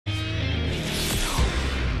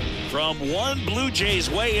From one Blue Jays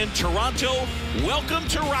way in Toronto, welcome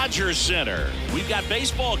to Rogers Center. We've got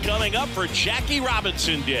baseball coming up for Jackie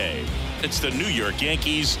Robinson Day. It's the New York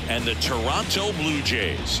Yankees and the Toronto Blue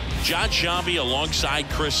Jays. John Shambi alongside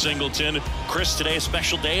Chris Singleton. Chris, today a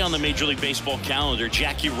special day on the Major League Baseball calendar,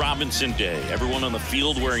 Jackie Robinson Day. Everyone on the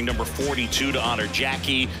field wearing number 42 to honor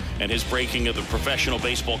Jackie and his breaking of the professional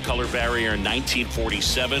baseball color barrier in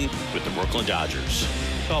 1947 with the Brooklyn Dodgers.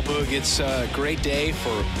 Well, Boog, it's a great day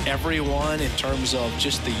for everyone in terms of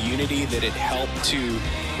just the unity that it helped to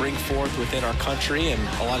bring forth within our country, and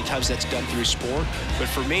a lot of times that's done through sport. But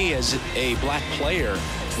for me, as a black player,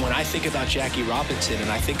 when I think about Jackie Robinson and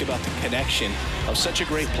I think about the connection of such a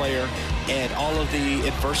great player and all of the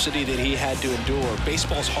adversity that he had to endure,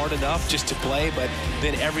 baseball's hard enough just to play, but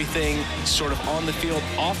then everything sort of on the field,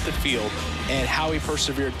 off the field, and how he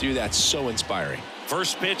persevered through that's so inspiring.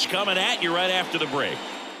 First pitch coming at you right after the break.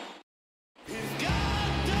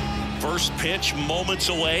 First pitch moments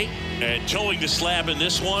away, and towing the slab in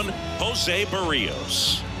this one, Jose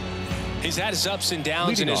Barrios. He's had his ups and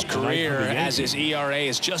downs in his career as his ERA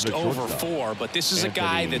is just over 4, but this is a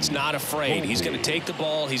guy that's not afraid. He's going to take the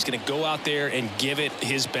ball, he's going to go out there and give it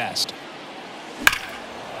his best.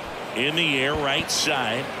 In the air, right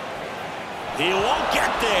side. He won't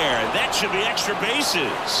get there. That should be extra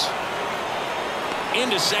bases.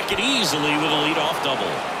 Into second easily with a leadoff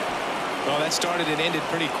double. Well, that started and ended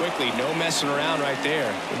pretty quickly. No messing around right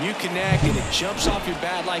there. When you connect and it jumps off your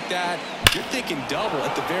bat like that, you're thinking double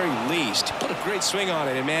at the very least. He put a great swing on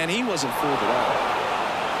it, and man, he wasn't fooled at all.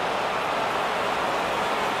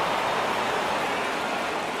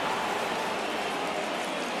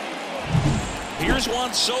 Here's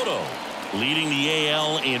Juan Soto, leading the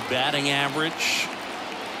AL in batting average.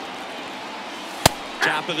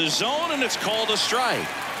 Top of the zone, and it's called a strike.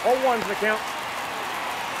 0-1's the count.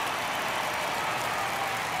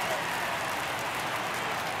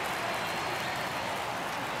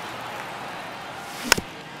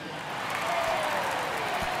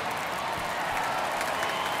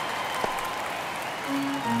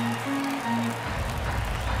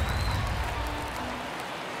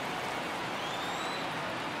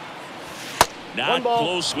 Not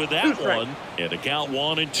close with that one, and the count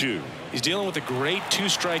 1-2. He's dealing with a great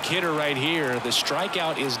 2-strike hitter right here. The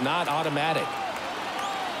strikeout is not automatic.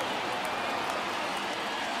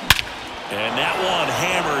 And that one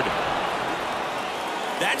hammered.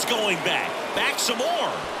 That's going back. Back some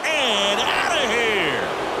more. And out of here.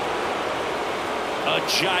 A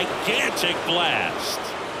gigantic blast.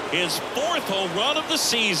 His 4th home run of the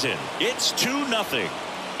season. It's 2-0.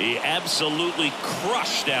 He absolutely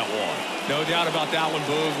crushed that one. No doubt about that one,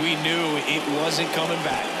 Boog. We knew it wasn't coming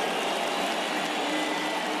back.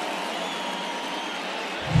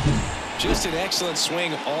 Just an excellent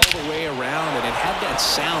swing all the way around, and it had that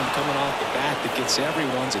sound coming off the bat that gets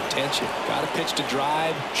everyone's attention. Got a pitch to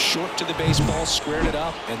drive, short to the baseball, squared it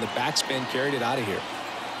up, and the backspin carried it out of here.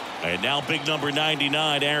 And now big number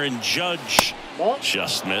 99, Aaron Judge,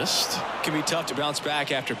 just missed. It can be tough to bounce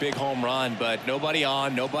back after a big home run, but nobody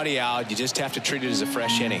on, nobody out. You just have to treat it as a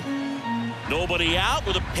fresh inning. Nobody out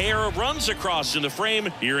with a pair of runs across in the frame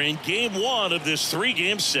here in game 1 of this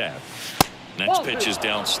 3-game set. Next pitch is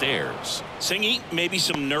downstairs. Singy, maybe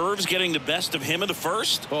some nerves getting the best of him in the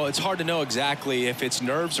first? Well, it's hard to know exactly if it's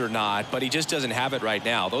nerves or not, but he just doesn't have it right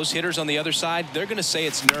now. Those hitters on the other side, they're going to say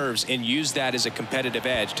it's nerves and use that as a competitive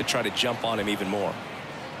edge to try to jump on him even more.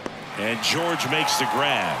 And George makes the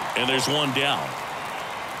grab, and there's one down.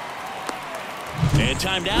 And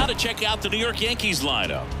time now to check out the New York Yankees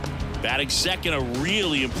lineup. Batting second, a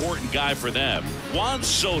really important guy for them, Juan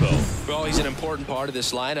Soto. Well, he's an important part of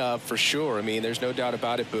this lineup for sure. I mean, there's no doubt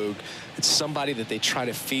about it, Boog. It's somebody that they try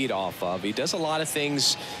to feed off of. He does a lot of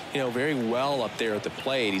things, very well up there at the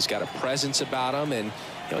plate. He's got a presence about him, and,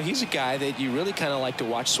 he's a guy that you really kind of like to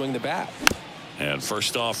watch swing the bat. And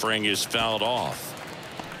first offering is fouled off.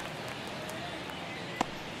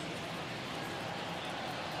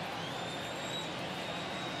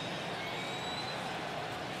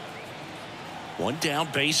 One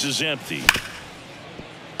down, base is empty.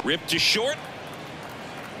 Ripped to short.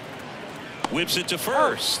 Whips it to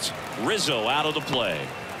first. Rizzo out of the play.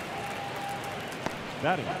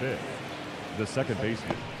 Batting fifth, the second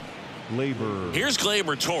baseman, Gleyber. Here's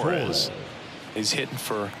Gleyber Torres. He's hitting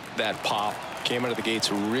for that pop. Came out of the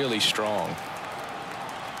gates really strong.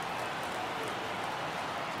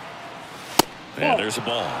 And there's a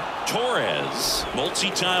ball. Torres,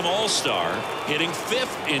 multi-time All-Star, hitting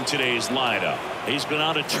 5th in today's lineup. He's been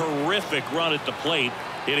on a terrific run at the plate,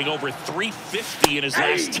 hitting over 350 in his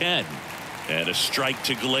last 10. And a strike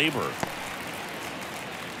to Gleyber.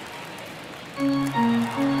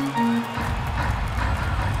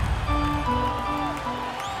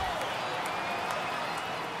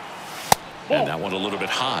 one a little bit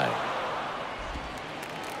high.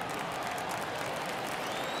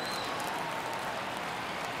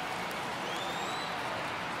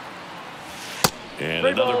 And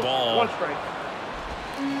another ball. 1 strike.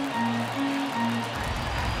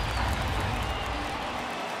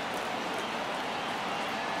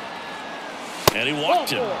 And he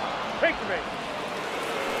walked him. Take the base.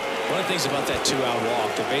 One of the things about that 2-out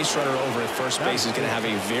walk, the base runner over at first base is going to have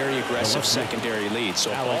a very aggressive secondary lead.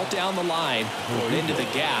 So a ball down the line or into the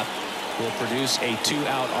gap will produce a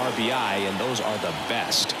 2-out RBI, and those are the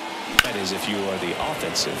best. That is if you are the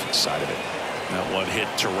offensive side of it. That one hit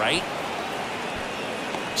to right.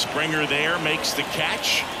 Springer there makes the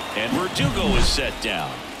catch, and Verdugo is set down.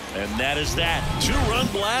 And that is that. 2-run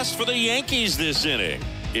blast for the Yankees this inning.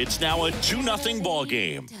 It's now a 2-0 ball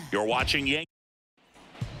game. You're watching Yankees.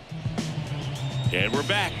 And we're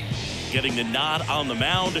back. Getting the nod on the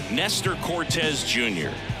mound, Nestor Cortez Jr.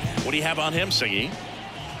 What do you have on him, Siggy?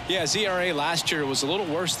 Yeah, his ERA last year was a little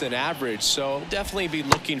worse than average, so definitely be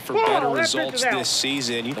looking for better results this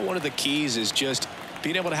season. You know, one of the keys is just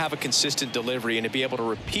being able to have a consistent delivery and to be able to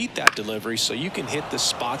repeat that delivery so you can hit the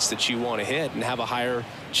spots that you want to hit and have a higher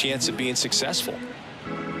chance of being successful.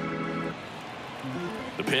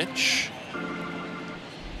 The pitch.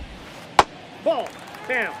 Ball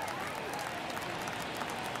down.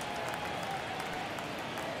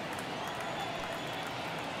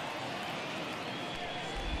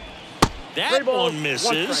 That one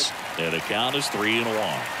misses, and the count is 3-1.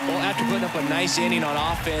 Well, after putting up a nice inning on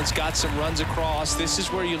offense, got some runs across, this is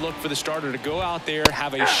where you look for the starter to go out there,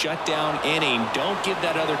 have a shutdown inning. Don't give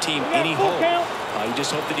that other team any hope. You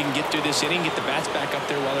just hope that he can get through this inning, get the bats back up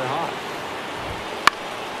there while they're hot.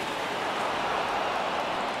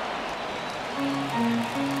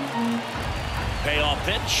 Payoff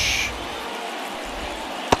pitch.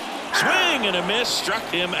 Swing and a miss, struck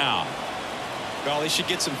him out. Well, he should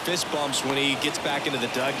get some fist bumps when he gets back into the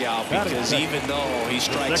dugout, because even though he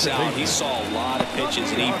strikes out, he saw a lot of pitches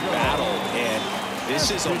and he battled. And this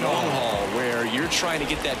is a long haul where you're trying to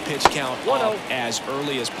get that pitch count up as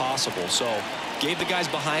early as possible. So gave the guys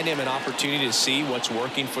behind him an opportunity to see what's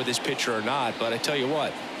working for this pitcher or not. But I tell you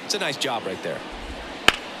what, it's a nice job right there.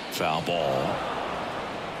 Foul ball.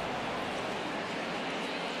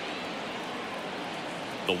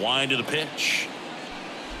 The wind of the pitch.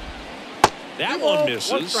 That one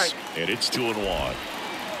misses, and it's 2-1.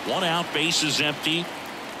 1 out, base is empty.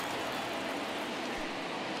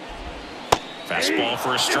 Fastball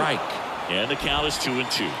for a strike, and the count is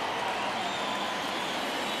 2-2.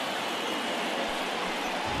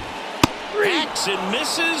 Hacks and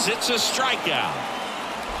misses. It's a strikeout.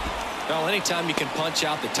 Well, anytime you can punch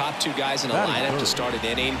out the top 2 guys in a lineup to start an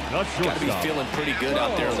inning, you've got to be feeling pretty good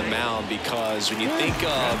out there on the mound, because when you think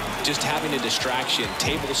of just having a distraction,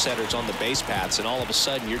 table setters on the base paths, and all of a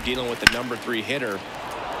sudden you're dealing with the #3 hitter,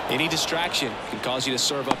 any distraction can cause you to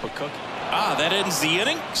serve up a cookie. That ends the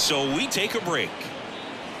inning, so we take a break.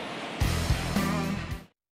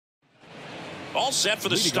 All set for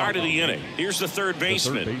the start of the inning. Here's the third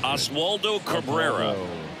baseman, Oswaldo Cabrera.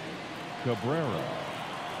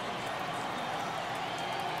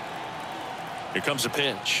 Here comes a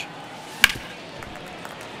pitch.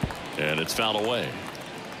 And it's fouled away.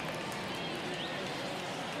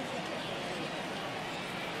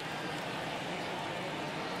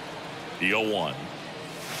 The 0-1.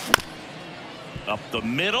 Up the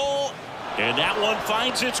middle. And that one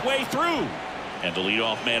finds its way through. And the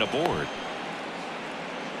leadoff man aboard.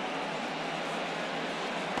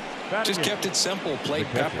 Just kept it simple. Played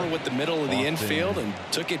pepper with the middle of the infield and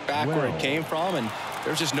took it back where it came from, and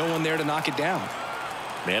there's just no one there to knock it down.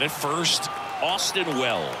 Man at first, Austin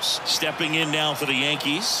Wells stepping in now for the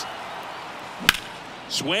Yankees.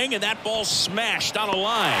 Swing, and that ball smashed on a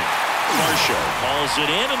line. Varsho calls it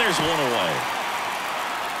in, and there's one away.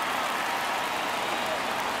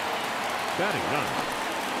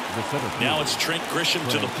 Now it's Trent Grisham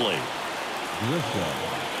to the plate.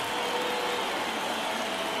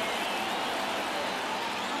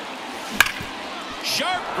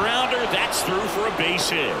 Sharp grounder, that's through for a base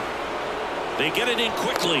hit. They get it in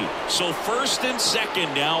quickly, so first and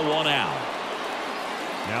second now, 1 out.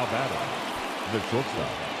 Now batting, the shortstop,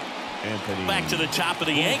 Anthony. Back to the top of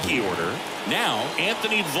the Yankee order. Now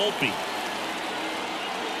Anthony Volpe.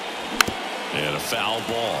 And a foul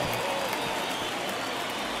ball.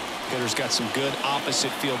 Hitter's got some good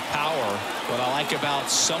opposite field power. What I like about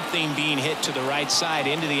something being hit to the right side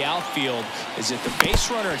into the outfield is that the base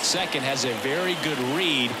runner at second has a very good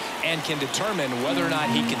read and can determine whether or not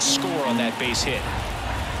he can score on that base hit.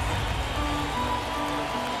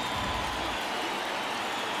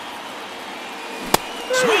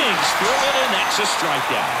 Swings through it, and that That's a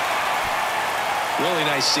strikeout. Really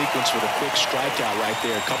nice sequence with a quick strikeout right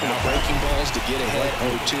there. A couple of breaking balls to get ahead,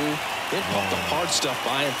 0-2. Then put the hard stuff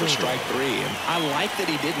by him for strike 3. And I like that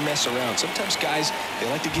he didn't mess around. Sometimes guys, they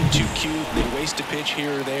like to get too cute. They waste a pitch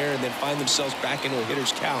here or there and then find themselves back into a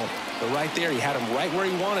hitter's count. But right there, he had him right where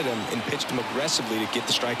he wanted him and pitched him aggressively to get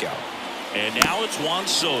the strikeout. And now it's Juan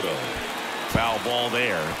Soto. Foul ball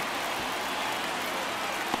there.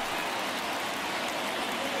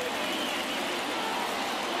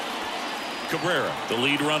 Cabrera, the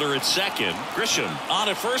lead runner at second. Grisham on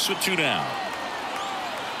at first with 2 down.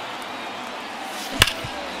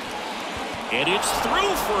 And it's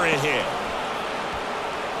through for a hit.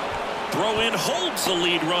 Throw in holds the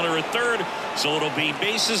lead runner at third, so it'll be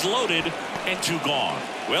bases loaded and 2 gone.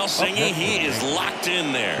 Well, Singy, he is locked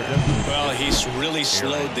in there. Well, he's really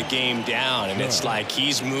slowed the game down, and it's like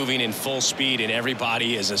he's moving in full speed, and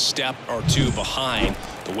everybody is a step or 2 behind.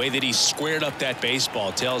 The way that he squared up that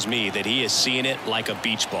baseball tells me that he is seeing it like a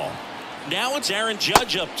beach ball. Now it's Aaron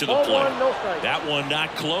Judge up to the Ball plate. one, no strike. That one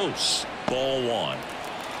not close. Ball 1.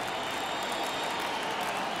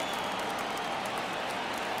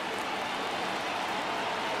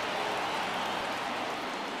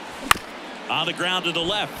 On the ground to the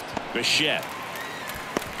left, Bichette.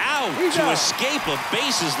 Out to escape a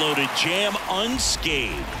bases-loaded jam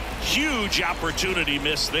unscathed. Huge opportunity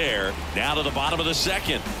missed there. Now to the bottom of the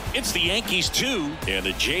second. It's the Yankees 2 and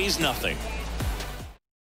the Jays nothing.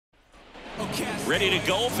 Ready to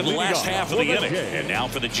go for the last half of the inning. And now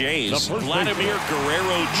for the Jays, Vladimir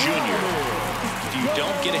Guerrero Jr. If you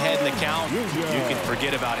don't get ahead in the count, you can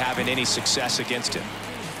forget about having any success against him.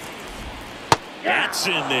 That's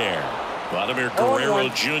in there. Vladimir Guerrero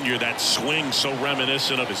Jr., that swing so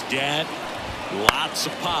reminiscent of his dad. Lots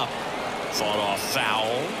of pop. Fought off foul.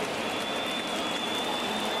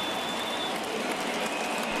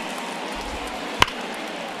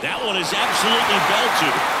 That one is absolutely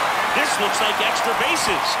belted. This looks like extra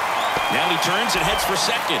bases. Now he turns and heads for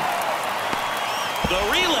second. The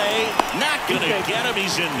relay, not going to get him.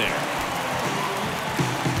 He's in there.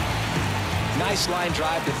 Nice line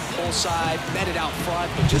drive to the pull side, met it out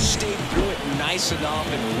front, but just stayed through it nice enough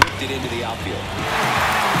and whipped it into the outfield.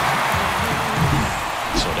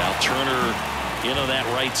 So now Turner into that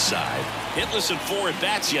right side. Hitless in 4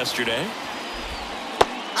 at-bats yesterday.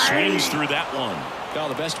 Swings through that one. Well,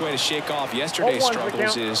 the best way to shake off yesterday's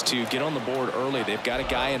struggles is to get on the board early. They've got a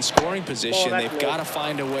guy in scoring position. They've got to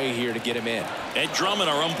find a way here to get him in. Ed Drummond,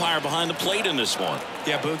 our umpire behind the plate in this one.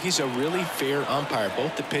 Yeah, Boog, he's a really fair umpire,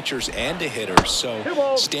 both the pitchers and the hitters.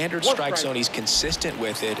 So standard strike zone, he's consistent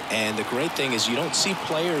with it. And the great thing is you don't see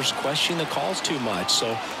players question the calls too much.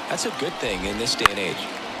 So that's a good thing in this day and age.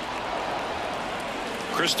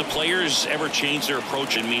 Chris, do players ever change their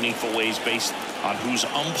approach in meaningful ways based on who's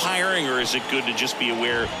umpiring, or is it good to just be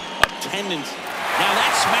aware of tendency? Now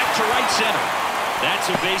that's smacked to right center.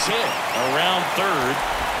 That's a base hit. Around third.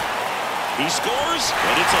 He scores,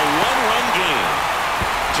 and it's a 1-run game.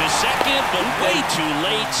 To second, but way too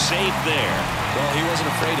late. Safe there. Well, he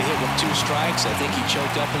wasn't afraid to hit with 2 strikes. I think he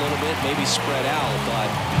choked up a little bit, maybe spread out,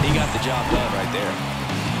 but he got the job done right there.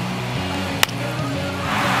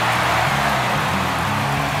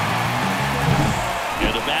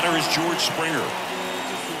 And the batter is George Springer.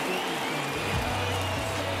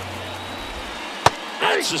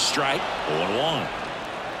 That's a strike. 0-1.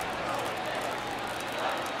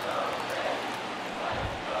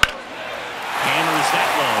 Hammers that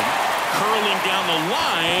one. Curling down the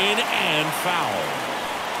line and foul.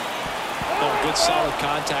 Oh, good solid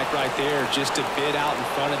contact right there. Just a bit out in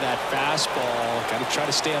front of that fastball. Got to try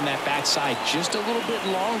to stay on that backside just a little bit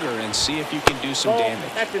longer and see if you can do some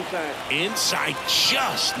damage. That's inside. Inside,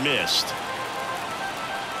 just missed.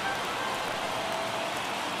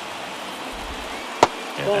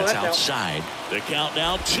 And that's outside. The count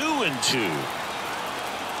now 2-2.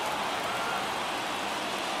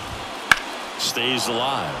 Stays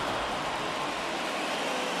alive.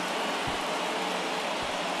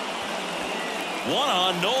 One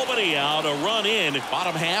on, nobody out. A run in.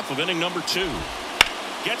 Bottom half of inning number 2.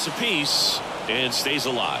 Gets a piece and stays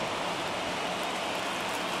alive.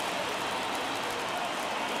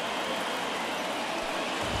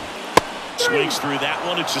 Swings through that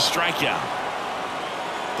one. It's a strikeout.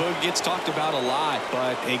 Boog gets talked about a lot,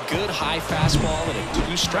 but a good high fastball in a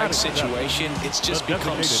 2-strike situation, it's just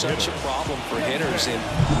become such a problem for hitters in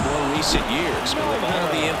more recent years. With all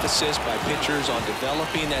the emphasis by pitchers on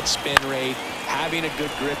developing that spin rate, having a good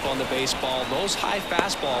grip on the baseball, those high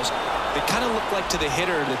fastballs, they kind of look like to the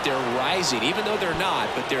hitter that they're rising, even though they're not,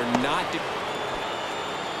 but they're not.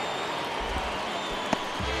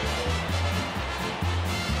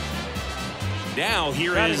 Now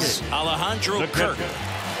here is Alejandro Kirk.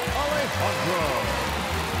 Alejandro.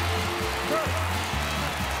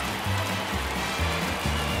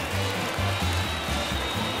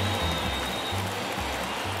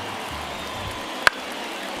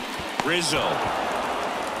 Rizzo.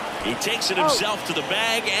 He takes it himself to the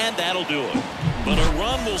bag, and that'll do it. But a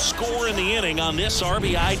run will score in the inning on this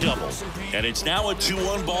RBI double. And it's now a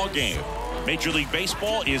 2-1 ball game. Major League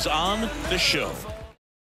Baseball is on the show.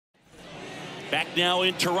 Back now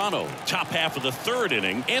in Toronto. Top half of the third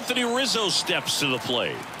inning. Anthony Rizzo steps to the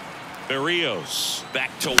plate. Berrios back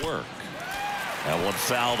to work. That one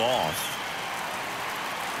fouled off.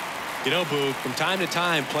 You know, Boog, from time to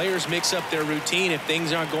time, players mix up their routine if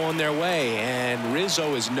things aren't going their way, and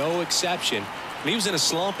Rizzo is no exception. When he was in a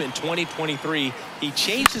slump in 2023, he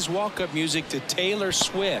changed his walk-up music to Taylor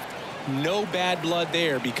Swift. No bad blood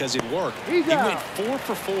there because it worked. He went 4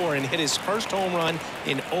 for 4 and hit his first home run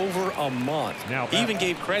in over a month. He even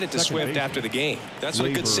gave credit to Swift after the game. That's what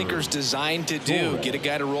a good sinker's designed to do. Get a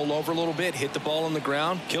guy to roll over a little bit, hit the ball on the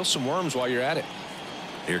ground, kill some worms while you're at it.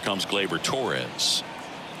 Here comes Gleyber Torres.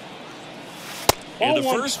 And the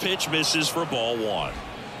first pitch misses for ball 1.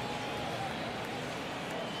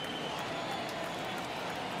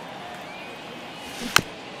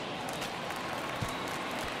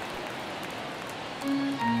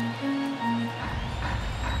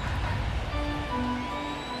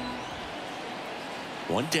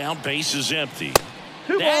 One down, base is empty.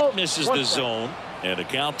 That misses the zone, and a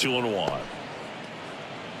count 2-1.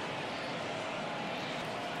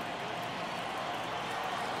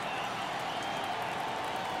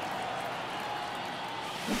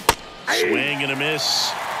 Swing and a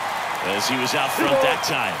miss as he was out front that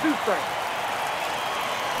time.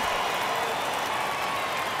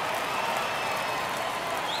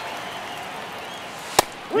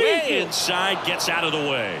 Way inside, gets out of the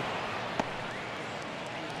way.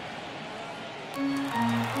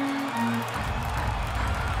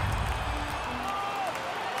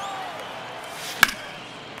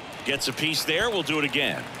 Gets a piece there. We'll do it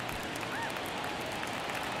again.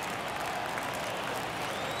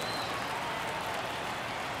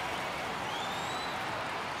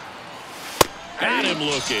 Got him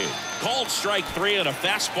looking. Called strike 3 and a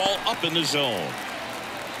fastball up in the zone.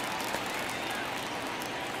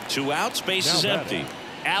 2 outs, base is empty.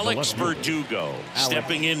 Alex Verdugo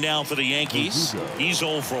stepping in now for the Yankees. He's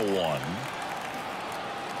 0 for 1.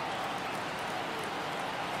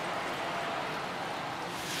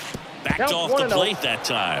 Backed off the plate that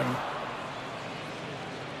time.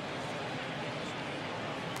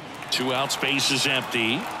 2 outs, base is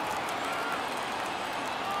empty.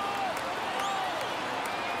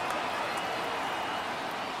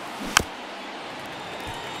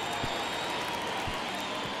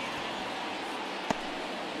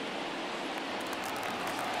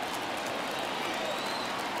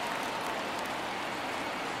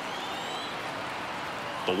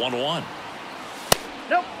 The 1-1.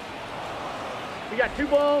 Nope. We got 2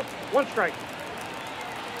 balls, 1 strike.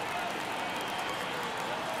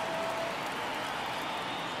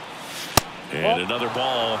 And another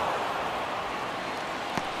ball.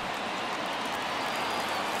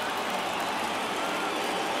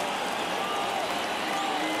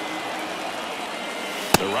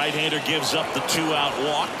 The right-hander gives up the 2-out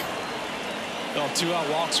walk. Well, 2-out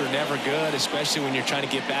walks are never good, especially when you're trying to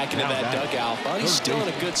get back into that dugout. But he's still in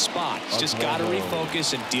a good spot. He's just got to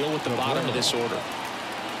refocus and deal with the bottom of this order.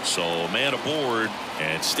 So, man aboard,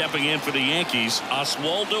 and stepping in for the Yankees,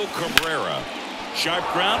 Oswaldo Cabrera. Sharp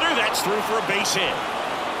grounder, that's through for a base hit.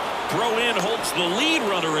 Throw in holds the lead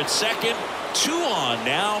runner at second. 2 on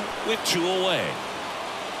now with 2 away.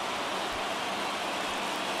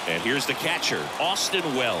 And here's the catcher,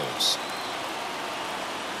 Austin Wells.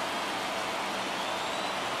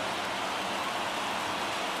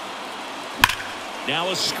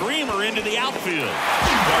 Now a screamer into the outfield.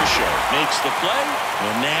 Varsho makes the play,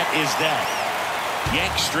 and that is that.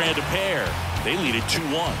 Yanks strand a pair. They lead it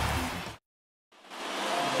 2-1.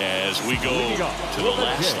 As we go to the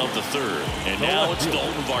last of the third, and now it's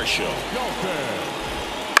Dalton Varsho.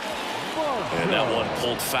 And that one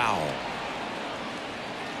pulled foul.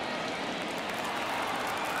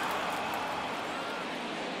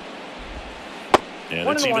 And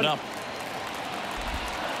it's even up.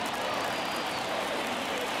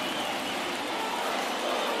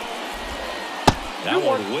 That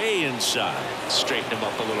one way inside. Straighten him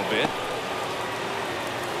up a little bit.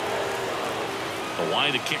 The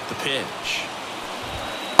line to kick the pitch.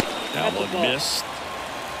 That one missed.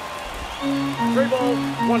 3 balls,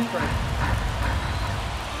 1 strike.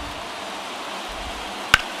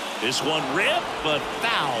 This one ripped, but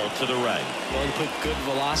foul to the right. Well, you put good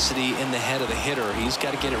velocity in the head of the hitter. He's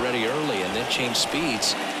got to get it ready early and then change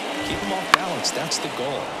speeds. Keep him off balance. That's the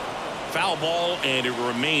goal. Foul ball, and it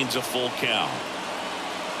remains a full count.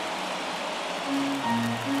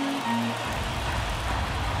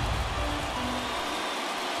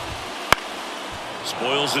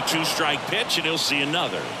 Spoils the 2-strike pitch, and he'll see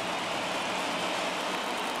another.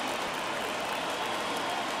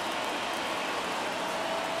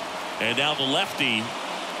 And now the lefty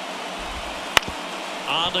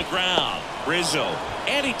on the ground. Rizzo,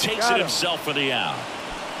 and he takes it himself for the out.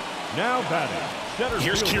 Now batting.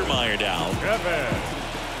 Here's Kiermaier down. Kevin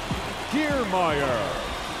Kiermaier.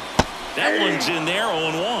 That one's in there,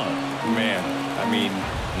 0-1. Man, I mean,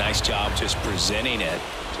 nice job just presenting it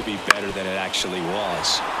to be better than it actually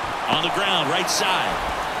was. On the ground, right side.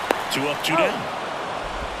 2 up, 2 down.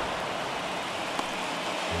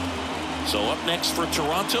 So up next for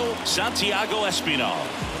Toronto, Santiago Espinal.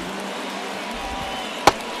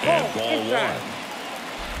 And ball 1.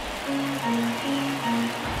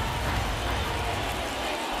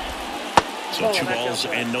 So 2 balls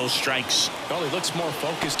and no strikes. Well, he looks more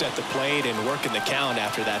focused at the plate and working the count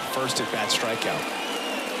after that first at-bat strikeout.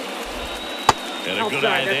 And a good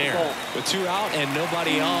eye there. With 2 out and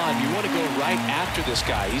nobody on, you want to go right after this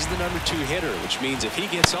guy. He's the number 2 hitter, which means if he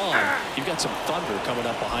gets on, you've got some thunder coming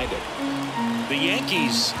up behind him. The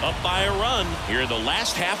Yankees up by a run here in the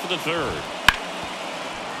last half of the 3rd.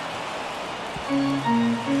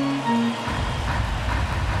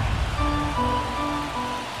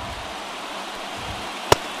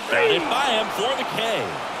 Batted by him for the K.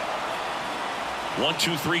 1,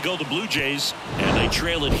 2, 3 go the Blue Jays, and they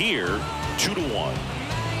trail it here 2-1.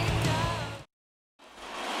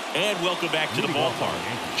 And welcome back to the ballpark.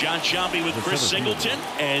 John Sciambi with Chris Singleton,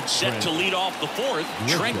 and set to lead off the 4th,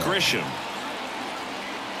 Trent Grisham.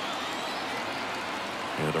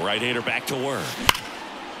 And the right-hander back to work.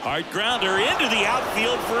 Hard grounder into the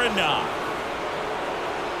outfield for a knock.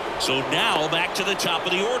 So now back to the top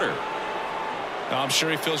of the order. I'm sure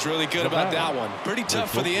he feels really good about that one. Pretty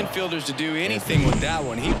tough for the infielders to do anything with that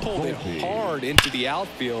one. He pulled it hard into the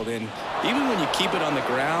outfield, and even when you keep it on the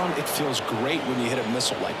ground, it feels great when you hit a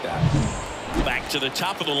missile like that. Back to the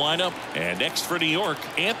top of the lineup, and next for New York,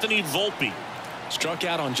 Anthony Volpe. Struck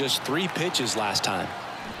out on just 3 pitches last time.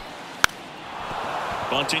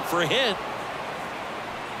 Bunting for a hit.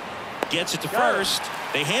 Gets it to first.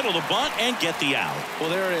 They handle the bunt and get the out. Well,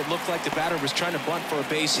 there it looked like the batter was trying to bunt for a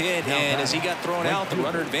base hit, and as he got thrown out, the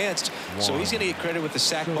runner advanced. So he's going to get credit with the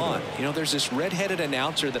sac bunt. You know, there's this red-headed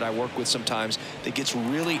announcer that I work with sometimes that gets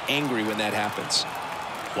really angry when that happens.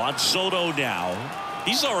 Juan Soto now.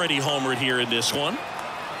 He's already homered here in this one.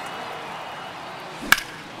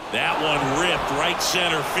 That one ripped right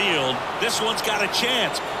center field. This one's got a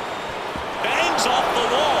chance. Bangs off the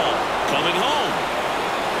wall. Coming home.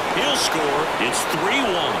 He'll score. It's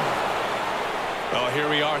 3-1. Well, here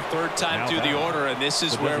we are, 3rd time through the order, and this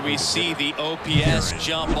is where we see the OPS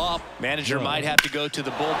jump up. Manager might have to go to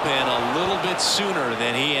the bullpen a little bit sooner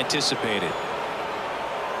than he anticipated. 1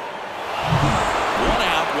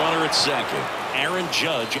 out, runner at second. Aaron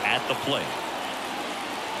Judge at the plate.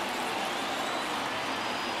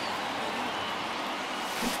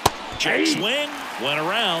 Check swing, went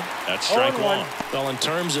around. That's strike 1. Well, in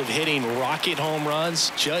terms of hitting rocket home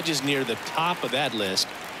runs, Judge is near the top of that list.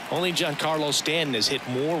 Only Giancarlo Stanton has hit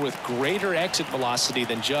more with greater exit velocity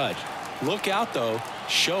than Judge. Look out, though.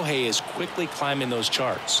 Shohei is quickly climbing those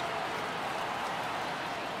charts.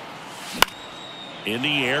 In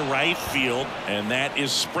the air, right field, and that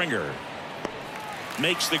is Springer.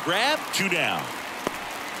 Makes the grab, 2 down.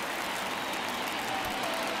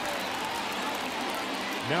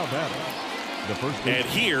 Now batting. The first baseman. And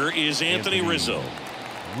here is Anthony Rizzo.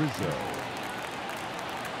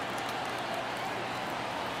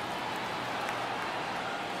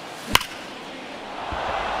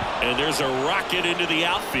 And there's a rocket into the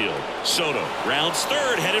outfield. Soto rounds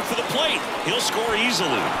 3rd, headed for the plate. He'll score easily,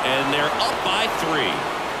 and they're up by 3.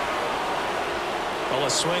 Well, a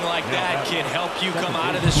swing like that can help you come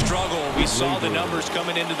out of the struggle. We saw the numbers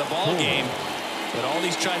coming into the ball game, but all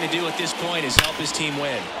he's trying to do at this point is help his team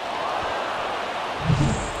win.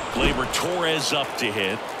 Gleyber Torres up to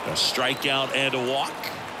hit. A strikeout and a walk.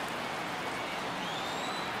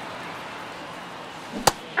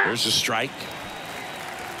 There's a strike.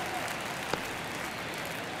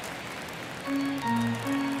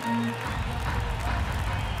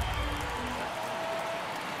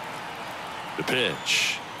 The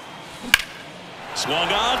pitch. Swung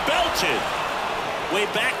on, belted. Way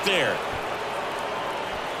back there.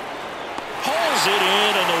 Hauls it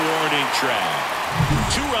in on the warning track.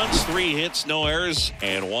 2 runs, 3 hits, no errors,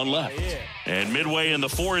 and 1 left. And midway in the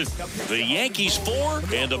 4th, the Yankees 4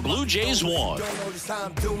 and the Blue Jays 1.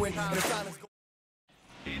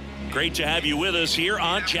 Great to have you with us here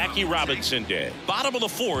on Jackie Robinson Day. Bottom of the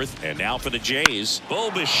 4th, and now for the Jays,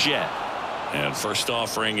 Bichette. And first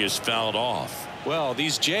offering is fouled off. Well,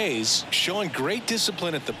 these Jays showing great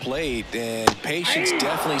discipline at the plate, and patience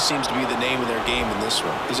definitely seems to be the name of their game in this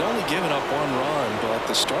one. He's only given up 1 run, but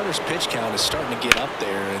the starter's pitch count is starting to get up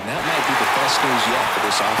there, and that might be the best news yet for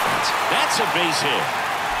this offense. That's a base hit.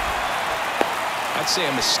 I'd say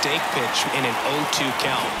a mistake pitch in an 0-2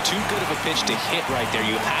 count. Too good of a pitch to hit right there.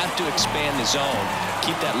 You have to expand the zone.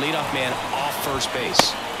 Keep that leadoff man off first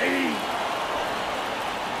base.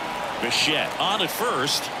 Bichette on at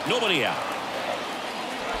first, nobody out.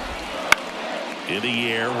 In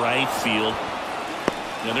the air, right field.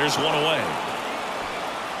 And there's 1 away.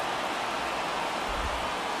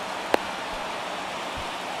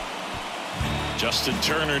 Justin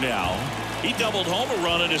Turner now. He doubled home a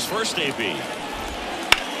run in his first AB.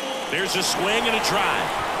 There's a swing and a drive.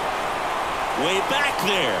 Way back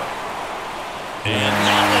there. And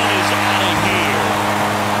that one is out of here.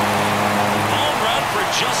 Home run for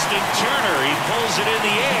Justin Turner. He pulls it in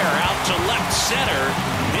the air out to left center.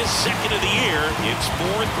 His second of the year. It's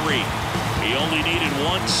 4-3. He only needed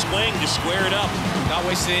 1 swing to square it up. Not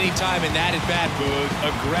wasting any time in that at bat, Boog.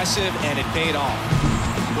 Aggressive, and it paid off.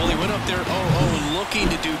 Well, he went up there 0-0 looking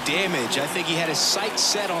to do damage. I think he had his sights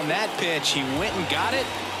set on that pitch. He went and got it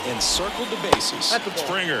and circled the bases.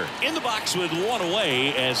 Springer in the box with 1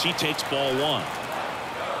 away as he takes ball 1.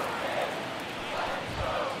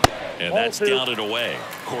 And that's down and away.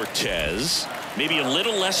 Cortez maybe a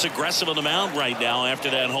little less aggressive on the mound right now after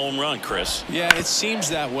that home run, Chris. Yeah, it seems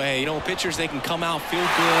that way. You know, pitchers, they can come out, feel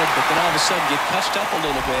good, but then all of a sudden get touched up a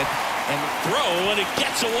little bit. And throw, and it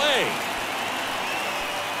gets away.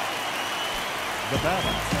 The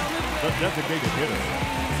batter, the designated hitter.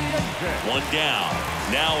 1 down.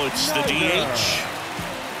 Now it's the DH.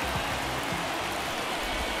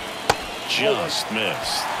 Just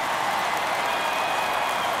missed.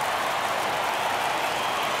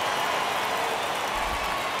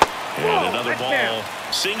 And another ball.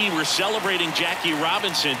 Singy, we're celebrating Jackie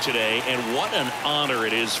Robinson today, and what an honor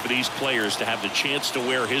it is for these players to have the chance to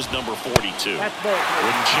wear his number 42.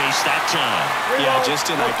 Wouldn't chase that time. Yeah, just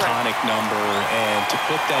an iconic number, and to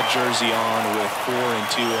put that jersey on with 4 and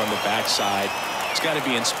 2 on the backside, it's got to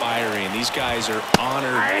be inspiring. These guys are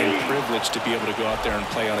honored and privileged to be able to go out there and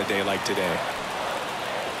play on a day like today.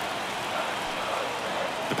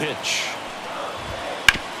 The pitch.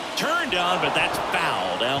 Turned on, but that's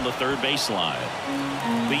foul down the third baseline.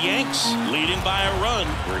 The Yanks leading by a run.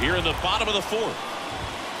 We're here in the bottom of the 4th.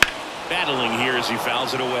 Battling here as he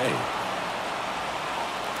fouls it away.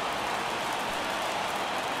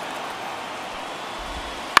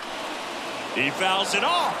 He fouls it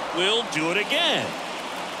off. We'll do it again.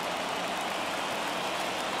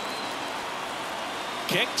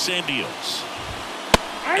 Kicks and deals.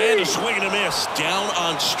 And a swing and a miss. Down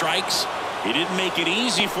on strikes. He didn't make it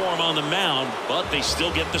easy for him on the mound, but they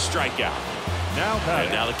still get the strikeout.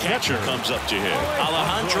 And now the catcher comes up to him,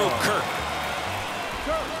 Alejandro Kirk.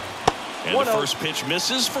 And the first pitch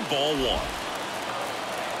misses for ball 1.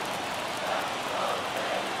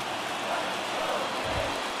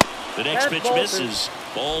 The next pitch misses,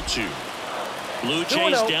 ball 2. Blue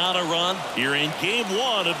Jays down a run here in game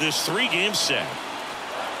 1 of this 3-game set.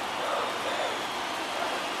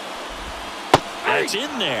 That's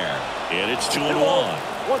in there, and it's 2-1.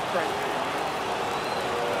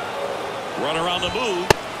 Runner on the move,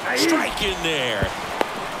 strike in there.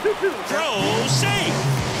 Throw, safe.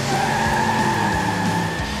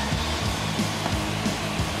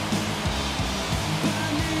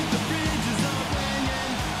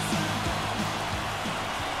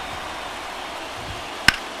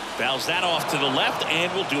 Fouls that off to the left,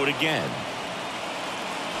 and we'll do it again.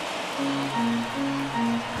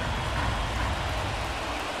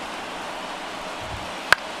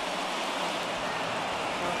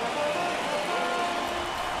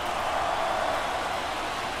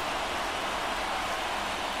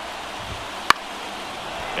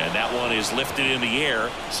 And that one is lifted in the air.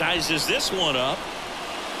 Sizes this one up.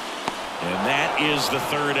 And that is the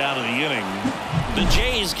 3rd out of the inning. The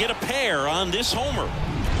Jays get a pair on this homer.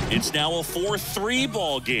 It's now a 4-3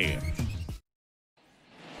 ball game.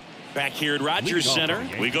 Back here at Rogers Center,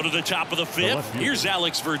 we go to the top of the 5th. Here's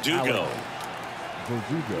Alex Verdugo.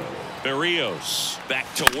 Berrios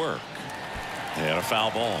back to work. And a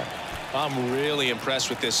foul ball. I'm really impressed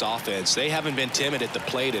with this offense. They haven't been timid at the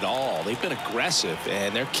plate at all. They've been aggressive,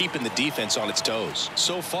 and they're keeping the defense on its toes.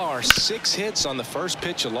 So far, 6 hits on the first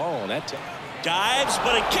pitch alone. That dives,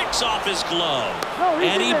 but it kicks off his glove.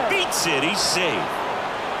 And he beats it. He's safe.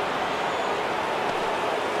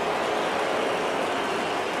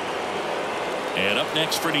 And up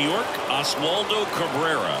next for New York, Oswaldo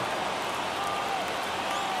Cabrera.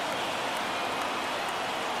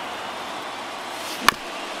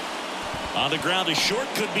 On the ground, a short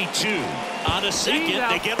could be 2. On a second,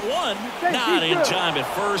 they get 1. Not in time at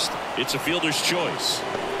first. It's a fielder's choice.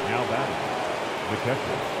 Now batting, the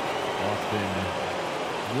catcher, Austin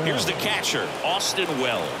Wells. Here's the catcher, Austin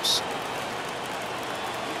Wells.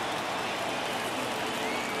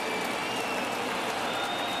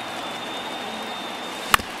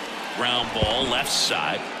 Ground ball, left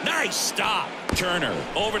side. Nice stop. Turner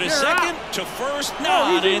over to second, to first.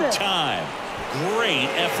 Not in time. Great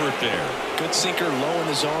effort there. Good sinker low in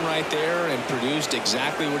the zone right there and produced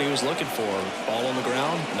exactly what he was looking for. Ball on the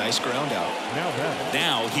ground. Nice ground out.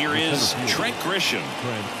 Now here is Trent Grisham.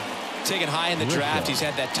 Taken high in the draft, he's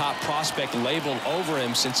had that top prospect labeled over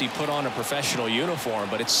him since he put on a professional uniform.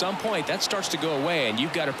 But at some point, that starts to go away, and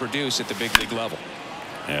you've got to produce at the big league level.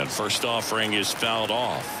 And first offering is fouled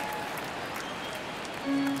off.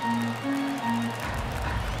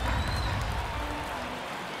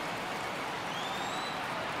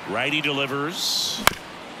 Righty delivers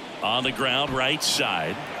on the ground, right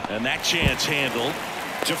side, and that chance handled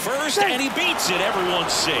to first, and he beats it.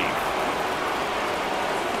 Everyone's safe.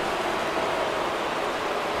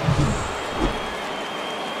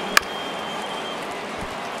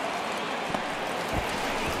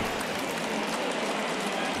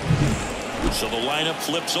 So the lineup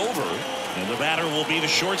flips over, and the batter will be the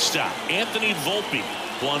shortstop, Anthony Volpe.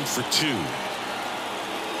 1 for 2.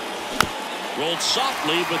 Rolled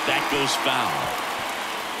softly, but that goes foul.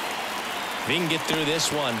 If he can get through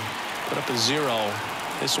this one, put up a 0,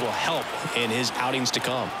 this will help in his outings to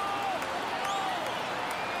come.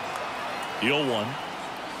 The 0-1.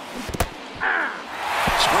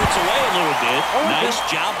 Squirts away a little bit. Nice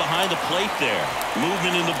job behind the plate there.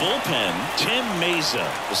 Movement in the bullpen. Tim Meza,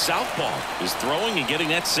 the southpaw, is throwing and getting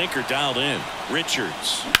that sinker dialed in.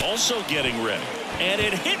 Richards also getting ready. And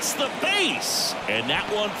it hits the base. And that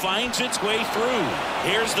one finds its way through.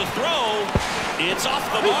 Here's the throw. It's off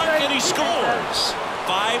the mark, and he scores.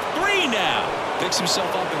 5-3 now. Picks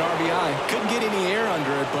himself up at RBI. Couldn't get any air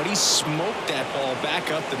under it, but he smoked that ball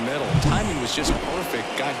back up the middle. Timing was just perfect.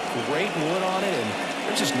 Got great wood on it, and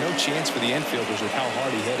there's just no chance for the infielders with how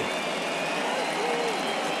hard he hit it.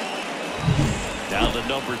 Now the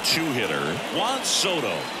number 2 hitter, Juan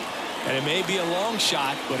Soto. And it may be a long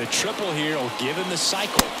shot, but a triple here will give him the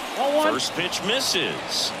cycle. First pitch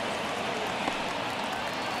misses.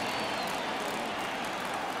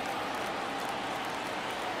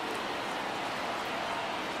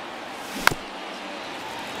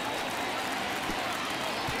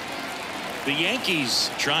 The Yankees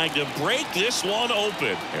trying to break this one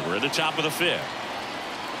open. And we're at the top of the 5th.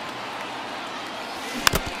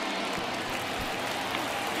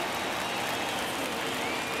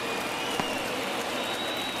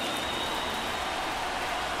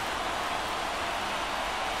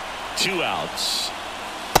 Two outs.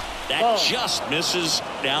 That just misses.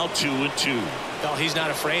 Now 2-2. Well, he's not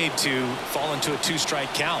afraid to fall into a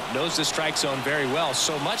 2-strike count. Knows the strike zone very well,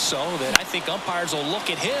 so much so that I think umpires will look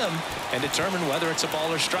at him and determine whether it's a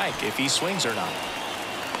ball or strike, if he swings or not.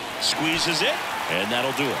 Squeezes it, and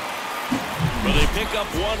that'll do it. Well, they pick up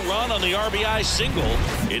 1 run on the RBI single.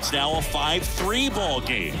 It's now a 5-3 ball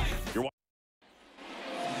game.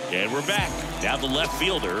 And we're back. Now the left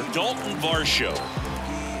fielder, Dalton Varsho.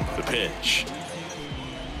 The pitch.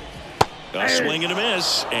 A swing and a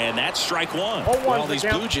miss, and that's strike 1. Well, these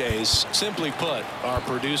Blue Jays, simply put, are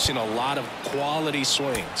producing a lot of quality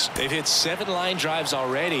swings. They've hit 7 line drives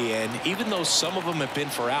already, and even though some of them have been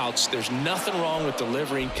for outs, there's nothing wrong with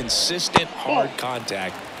delivering consistent, hard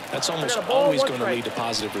contact. That's almost always going to lead to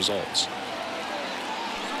positive results.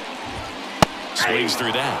 Swings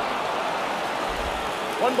through that.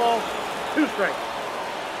 1 ball, 2 strikes.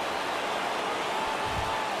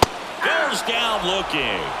 Goes down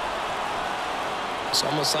looking. It's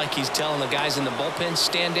almost like he's telling the guys in the bullpen,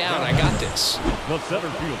 stand down, I got this. The center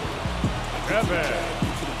fielder, Kevin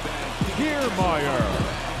Kiermaier.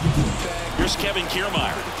 Here's Kevin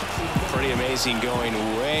Kiermaier. Pretty amazing, going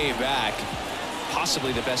way back.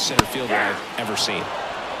 Possibly the best center fielder I've ever seen.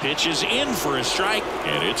 Pitch is in for a strike,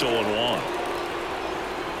 and it's 0-1.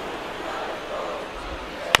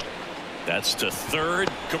 That's to third.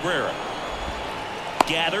 Cabrera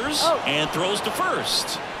gathers and throws to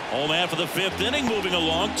first. Home man for the 5th inning, moving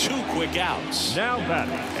along, 2 quick outs. Now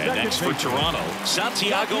batting. And next for Toronto,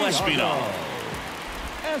 Santiago Espinal.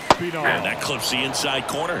 And that clips the inside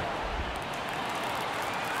corner.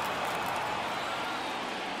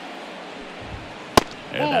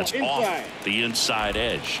 And that's off the inside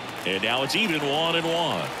edge. And now it's even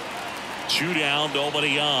 1-1. 2 down,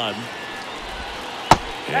 nobody on.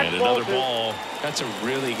 And another ball. That's a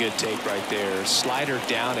really good take right there. Slider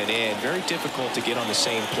down and in. Very difficult to get on the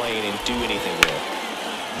same plane and do anything with.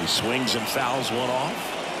 He swings and fouls one off.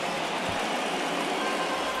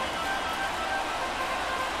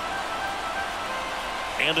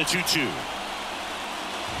 And the 2-2.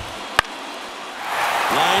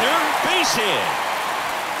 Liner, base hit.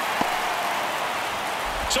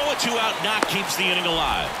 So a 2-out knock keeps the inning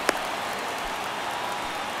alive.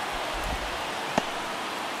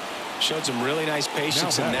 Showed some really nice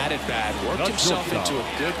patience in that at bat. Worked himself into a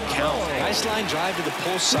good count. Nice line drive to the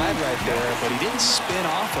pull side right there, but he didn't spin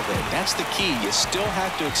off of it. That's the key. You still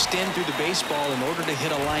have to extend through the baseball in order to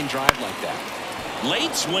hit a line drive like that.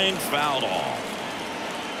 Late swing, fouled off.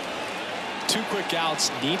 2 quick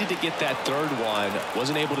outs. Needed to get that 3rd one.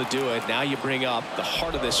 Wasn't able to do it. Now you bring up the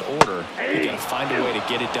heart of this order. You got to find a way to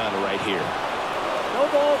get it done right here. No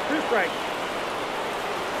ball, 2 strikes.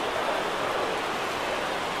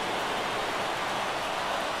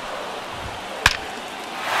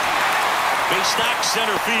 Base knock,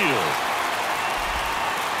 center field.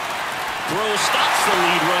 Throw stops the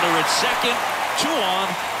lead runner at second. 2 on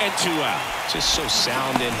and 2 out. Just so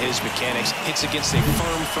sound in his mechanics. Hits against a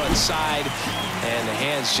firm front side, and the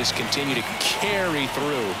hands just continue to carry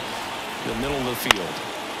through the middle of the field.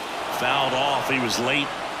 Fouled off. He was late.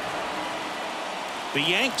 The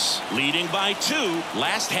Yanks leading by 2.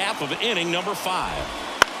 Last half of inning number 5.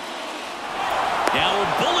 Now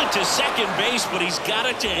a bullet to second base, but he's got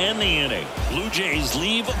it to end the inning. Blue Jays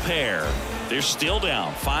leave a pair. They're still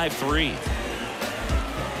down 5-3.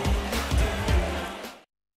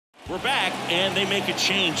 We're back, and they make a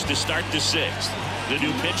change to start the 6th. The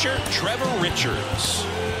new pitcher, Trevor Richards.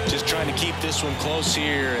 Just trying to keep this one close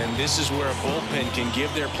here, and this is where a bullpen can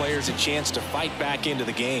give their players a chance to fight back into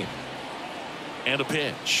the game. And a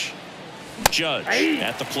pitch. Judge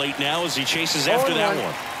at the plate now as he chases after that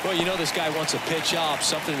one. Well, you know this guy wants a pitch up,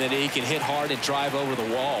 something that he can hit hard and drive over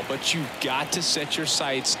the wall. But you've got to set your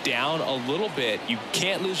sights down a little bit. You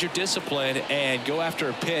can't lose your discipline and go after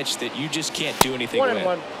a pitch that you just can't do anything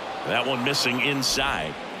with. That one missing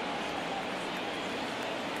inside.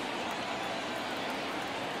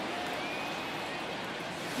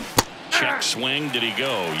 Check swing. Did he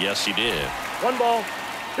go? Yes, he did. 1 ball,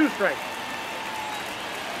 2 strikes.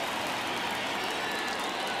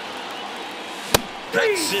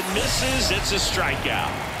 Hits and misses. It's a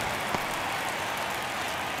strikeout.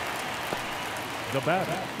 The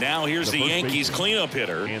batter. Now here's the Yankees cleanup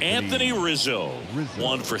hitter, Anthony Rizzo.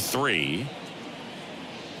 1 for 3.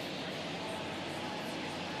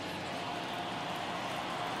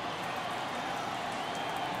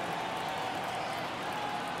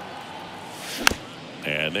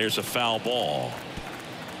 And there's a foul ball.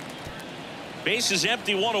 Base is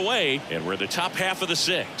empty, 1 away, and we're in the top half of the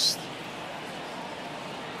 6th.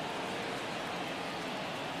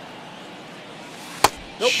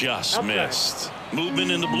 Just missed.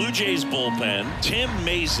 Movement in the Blue Jays bullpen. Tim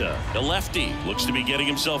Meza, the lefty, looks to be getting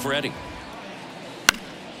himself ready.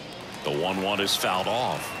 The 1-1 is fouled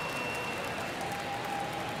off.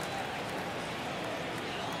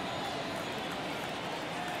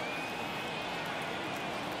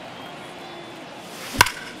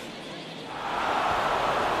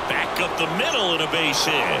 Back up the middle and a base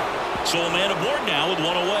hit. So a man aboard now with 1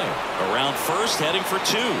 away. Around first, heading for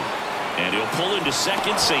 2. And he'll pull into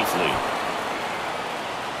second safely.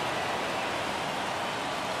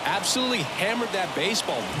 Absolutely hammered that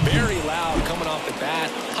baseball. Very loud coming off the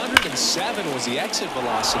bat. 107 was the exit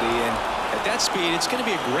velocity. And at that speed, it's going to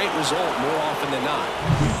be a great result more often than not.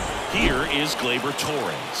 Here is Gleyber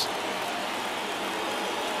Torres.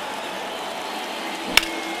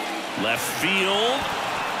 Left field.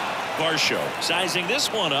 Varsho sizing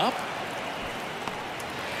this one up.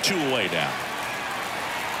 2 away now.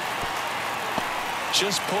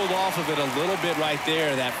 Just pulled off of it a little bit right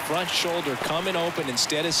there. That front shoulder coming open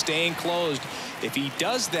instead of staying closed. If he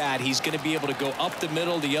does that, he's going to be able to go up the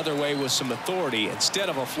middle the other way with some authority instead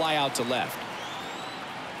of a fly out to left.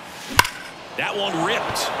 That one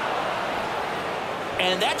ripped.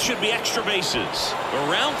 And that should be extra bases.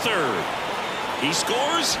 Around third. He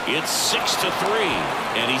scores. It's 6-3.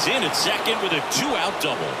 And he's in at second with a 2-out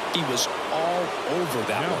double. He was all over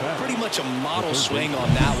that one. Pretty much a model swing on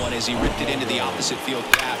that one as he ripped it into the opposite field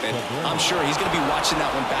gap. And I'm sure he's going to be watching that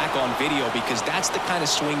one back on video because that's the kind of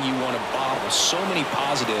swing you want to bottle. So many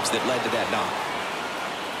positives that led to that knock.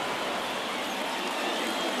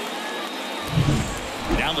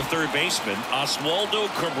 Down the third baseman, Oswaldo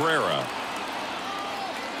Cabrera.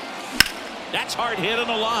 That's hard hit on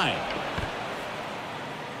the line.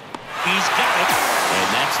 He's got it, and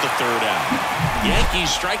that's the third out. Yankees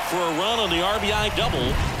strike for a run on the RBI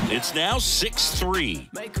double. It's now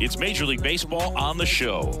 6-3. It's Major League Baseball on the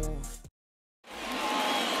show.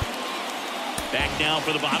 Back now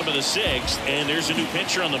for the bottom of the sixth, and there's a new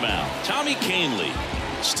pitcher on the mound, Tommy Kahnle.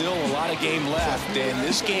 Still a lot of game left, and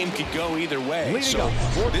this game could go either way. So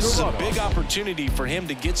this is a big opportunity for him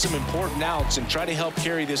to get some important outs and try to help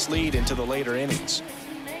carry this lead into the later innings.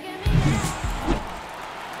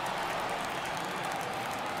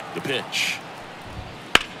 The pitch.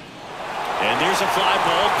 And there's a fly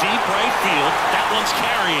ball deep right field. That one's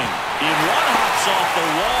carrying. If one hops off the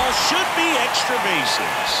wall, should be extra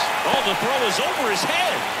bases. Oh, the throw is over his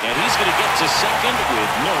head, and he's going to get to second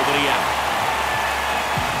with nobody out.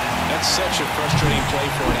 That's such a frustrating play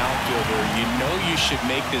for an outfielder. You know you should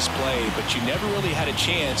make this play, but you never really had a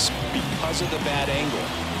chance because of the bad angle.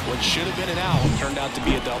 What should have been an out turned out to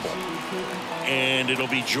be a double. And it'll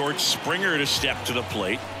be George Springer to step to the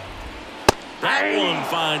plate. That one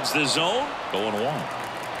finds the zone. 0-1.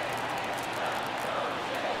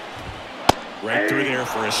 Right through there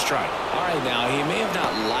for a strike. All right, now he may have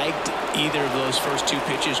not liked either of those first two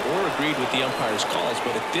pitches or agreed with the umpire's calls,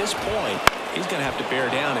 but at this point, he's going to have to bear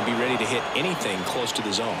down and be ready to hit anything close to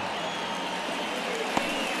the zone.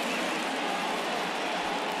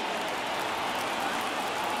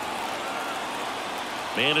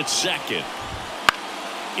 Man at second.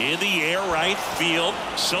 In the air right field.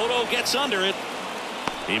 Soto gets under it.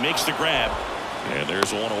 He makes the grab. And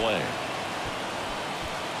there's one away.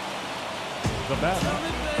 The batter,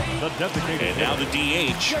 the designated and now the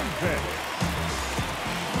DH.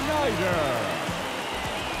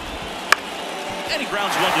 And he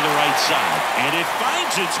grounds one to the right side. And it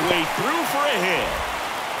finds its way through for a hit.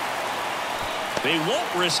 They won't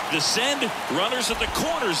risk the send. Runners at the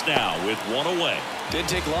corners now with one away. Didn't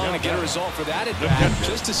take long to get a result for that at bat.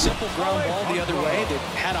 Just a simple ground ball the other way that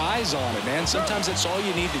had eyes on it, man. Sometimes that's all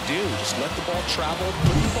you need to do. Just let the ball travel,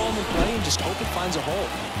 put the ball in play, and just hope it finds a hole.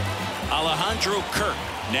 Alejandro Kirk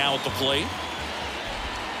now at the plate.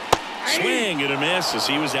 Swing and a miss as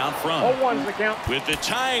he was out front. 0-1's the count. With the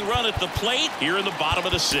tying run at the plate here in the bottom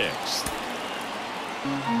of the sixth.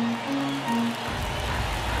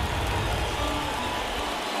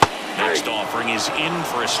 Next offering is in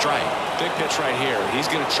for a strike. Big pitch right here. He's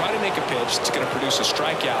going to try to make a pitch that's going to produce a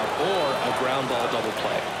strikeout or a ground ball double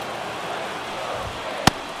play.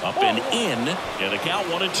 Up and in, and the count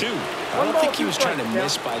 1-2. I don't think he was trying to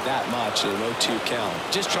miss by that much at an 0-2 count.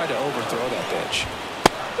 Just tried to overthrow that pitch.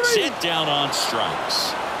 Sit down on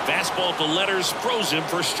strikes. Fastball to letters froze him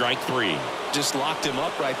for strike 3. Just locked him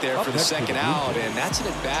up right there for the second out, and that's an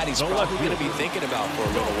at-bat he's probably going to be thinking about for a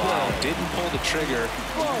little while. Didn't pull the trigger.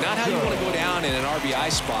 Not how you want to go down in an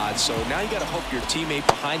RBI spot, so now you got to hope your teammate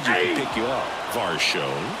behind you can pick you up. Varsho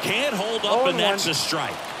can't hold up, and that's a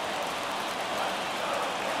strike.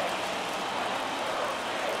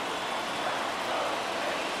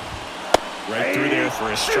 Right through there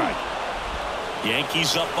for a strike.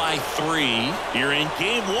 Yankees up by 3 here in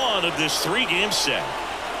game 1 of this 3-game set.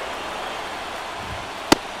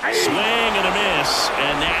 Swing and a miss,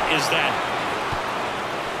 and that is that.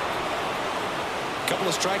 Couple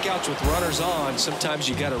of strikeouts with runners on. Sometimes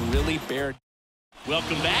you got to really bear.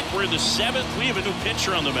 Welcome back. We're in the 7th. We have a new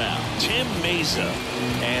pitcher on the mound, Tim Mesa.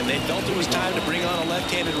 And they felt it was time to bring on a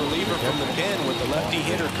left-handed reliever from the pen with the lefty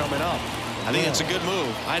hitter coming up. I think it's a good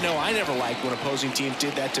move. I know I never liked when opposing teams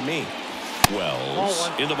did that to me. Wells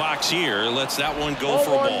in the box here. Lets that one go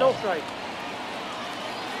for a ball. No strike.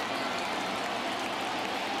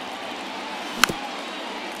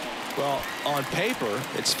 Well, on paper,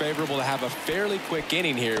 it's favorable to have a fairly quick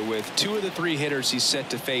inning here with 2 of the 3 hitters he's set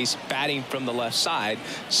to face batting from the left side,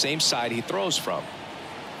 same side he throws from.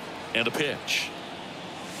 And a pitch.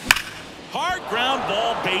 Hard ground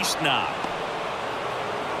ball, base knock.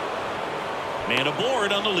 Man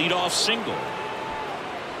aboard on the leadoff single.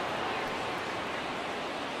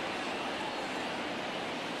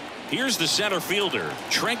 Here's the center fielder,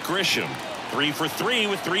 Trent Grisham, 3 for 3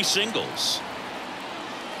 with 3 singles.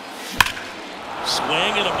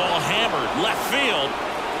 Swing and a ball hammered left field.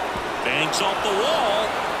 Banks off the wall.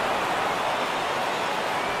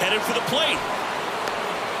 Headed for the plate.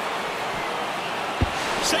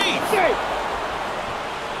 Safe. Safe.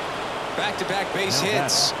 Back-to-back base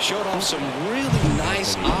hits. Showed off some really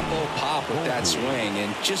nice oppo pop with that swing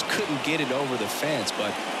and just couldn't get it over the fence.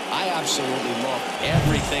 But I absolutely love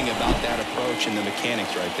everything about that approach and the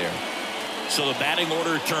mechanics right there. So the batting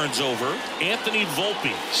order turns over. Anthony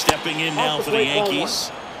Volpe stepping in now for the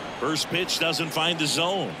Yankees. First pitch doesn't find the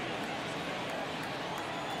zone.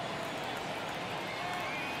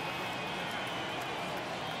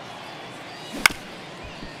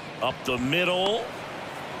 Up the middle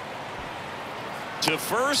to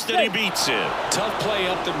first, and he beats it. Tough play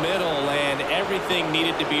up the middle, and everything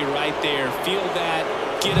needed to be right there. Feel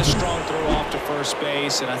that, get a strong throw off to first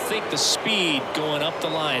base, and I think the speed going up the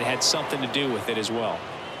line had something to do with it as well.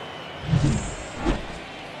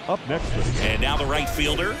 Up next for the And now the right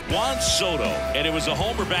fielder, Juan Soto. And it was a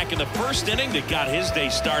homer back in the first inning that got his day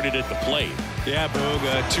started at the plate. Yeah, Boog,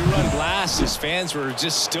 a two-run blast. His fans were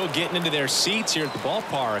just still getting into their seats here at the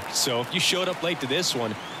ballpark. So if you showed up late to this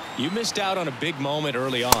one, you missed out on a big moment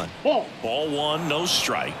early on. Ball. Ball one, no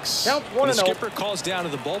strikes. Counts When the 1-0. skipper calls down to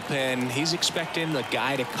the bullpen, he's expecting the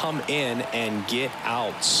guy to come in and get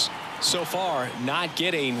outs. So far, not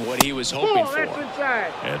getting what he was hoping Ball. for. That's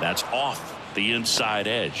inside. And that's off the inside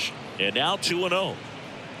edge. And now 2-0.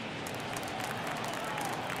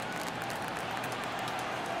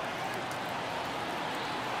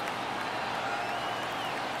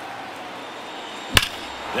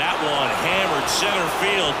 That one hammered center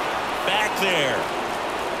field back there.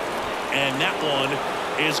 And that one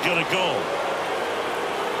is going to go.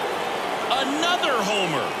 Another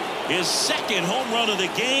homer. His second home run of the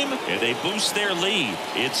game, and they boost their lead.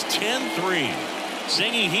 It's 10-3.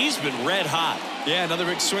 Zingy, he's been red hot. Yeah, another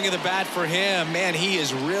big swing of the bat for him. Man, he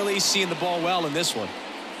is really seeing the ball well in this one.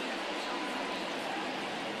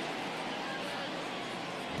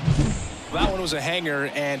 That one was a hanger,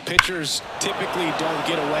 and pitchers typically don't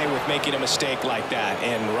get away with making a mistake like that.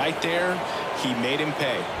 And right there, he made him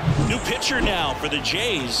pay. New pitcher now for the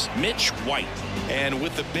Jays, Mitch White. And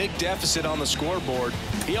with the big deficit on the scoreboard,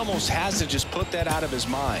 he almost has to just put that out of his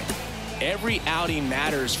mind. Every outing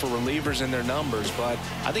matters for relievers and their numbers, but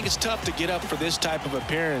I think it's tough to get up for this type of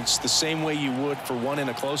appearance the same way you would for one in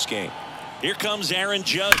a close game. Here comes Aaron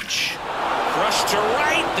Judge. Rush to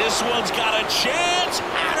right. This one's got a chance.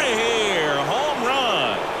 Out of here. Home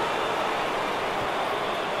run.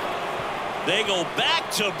 They go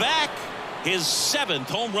back to back. His 7th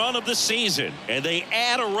home run of the season. And they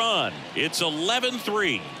add a run. It's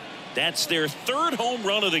 11-3. That's their 3rd home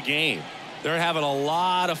run of the game. They're having a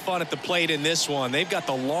lot of fun at the plate in this one. They've got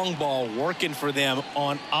the long ball working for them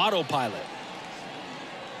on autopilot.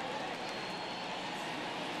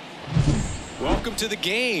 Welcome to the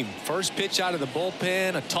game. First pitch out of the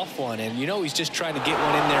bullpen, a tough one. And you know he's just trying to get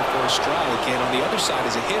one in there for a strike. And on the other side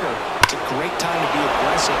as a hitter, it's a great time to be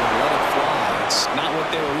aggressive and let it fly. It's not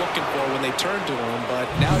what they were looking for when they turned to him, but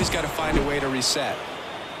now he's got to find a way to reset.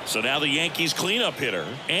 So now the Yankees cleanup hitter,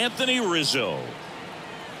 Anthony Rizzo.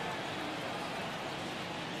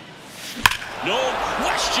 No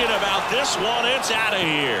question about this one. It's out of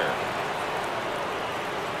here.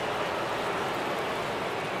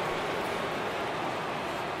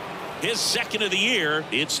 His 2nd of the year.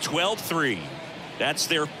 It's 12-3. That's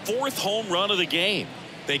their 4th home run of the game.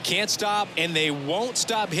 They can't stop, and they won't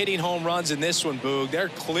stop hitting home runs in this one, Boog. They're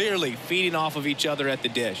clearly feeding off of each other at the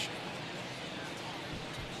dish.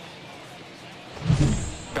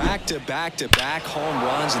 Back-to-back-to-back home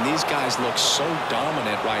runs, and these guys look so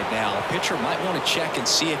dominant right now. A pitcher might want to check and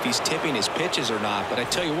see if he's tipping his pitches or not, but I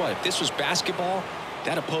tell you what, if this was basketball,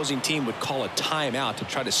 that opposing team would call a timeout to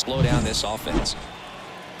try to slow down this offense.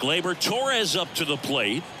 Gleyber Torres up to the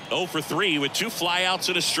plate. 0 for 3 with 2 flyouts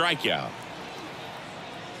and a strikeout.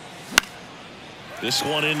 This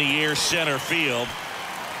one in the air center field.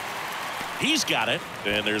 He's got it,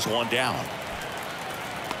 and there's one down.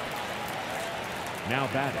 now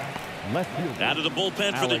batting, left fielder. Out of the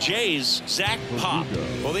bullpen for the Jays, Zach Pop.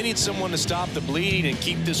 Well, they need someone to stop the bleeding and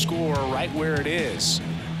keep the score right where it is.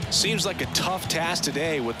 Seems like a tough task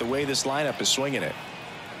today with the way this lineup is swinging it.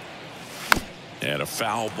 And a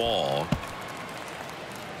foul ball.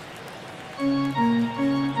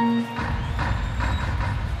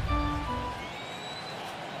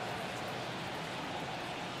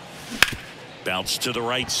 Bounce to the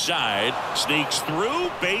right side, sneaks through,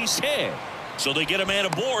 base hit. So they get a man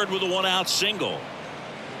aboard with a one-out single.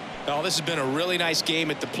 Oh, this has been a really nice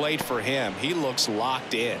game at the plate for him. He looks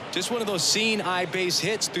locked in. Just one of those seeing eye base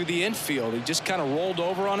hits through the infield. He just kind of rolled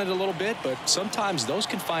over on it a little bit, but sometimes those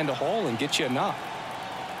can find a hole and get you enough.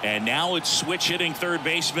 And now it's switch hitting third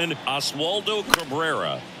baseman Oswaldo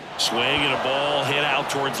Cabrera. Swing and a ball hit out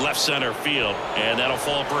towards left center field, and that'll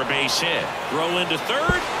fall for a base hit. Throw into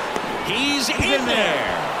third. He's in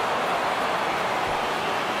there.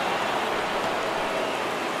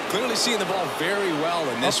 Clearly seeing the ball very well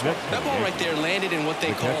in this one. That ball right there landed in what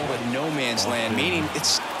they call a no man's land, meaning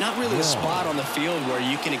it's not really a spot on the field where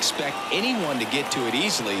you can expect anyone to get to it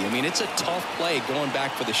easily. I mean, it's a tough play going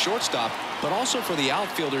back for the shortstop, but also for the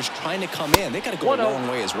outfielders trying to come in. They got to go a long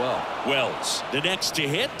way as well. Wells, the next to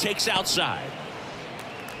hit, takes outside.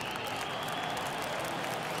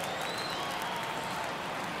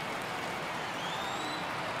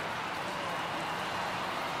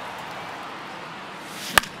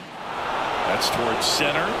 That's towards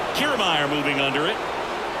center. Kiermaier moving under it.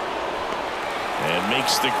 And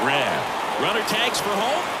makes the grab. Runner tags for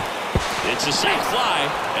home. It's a sac fly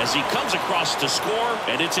as he comes across to score,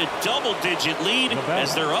 and it's a double-digit lead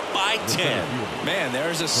as they're up by 10. Man,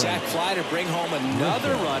 there's a sac fly to bring home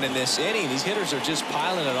another run in this inning. These hitters are just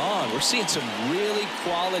piling it on. We're seeing some really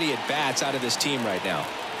quality at-bats out of this team right now.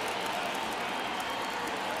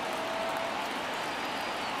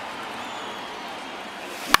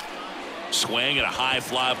 Swing and a high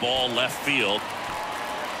fly ball left field.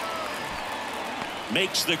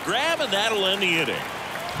 Makes the grab, and that'll end the inning.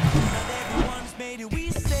 Everyone's made it, we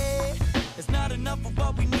say it's not enough of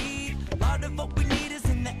what we need.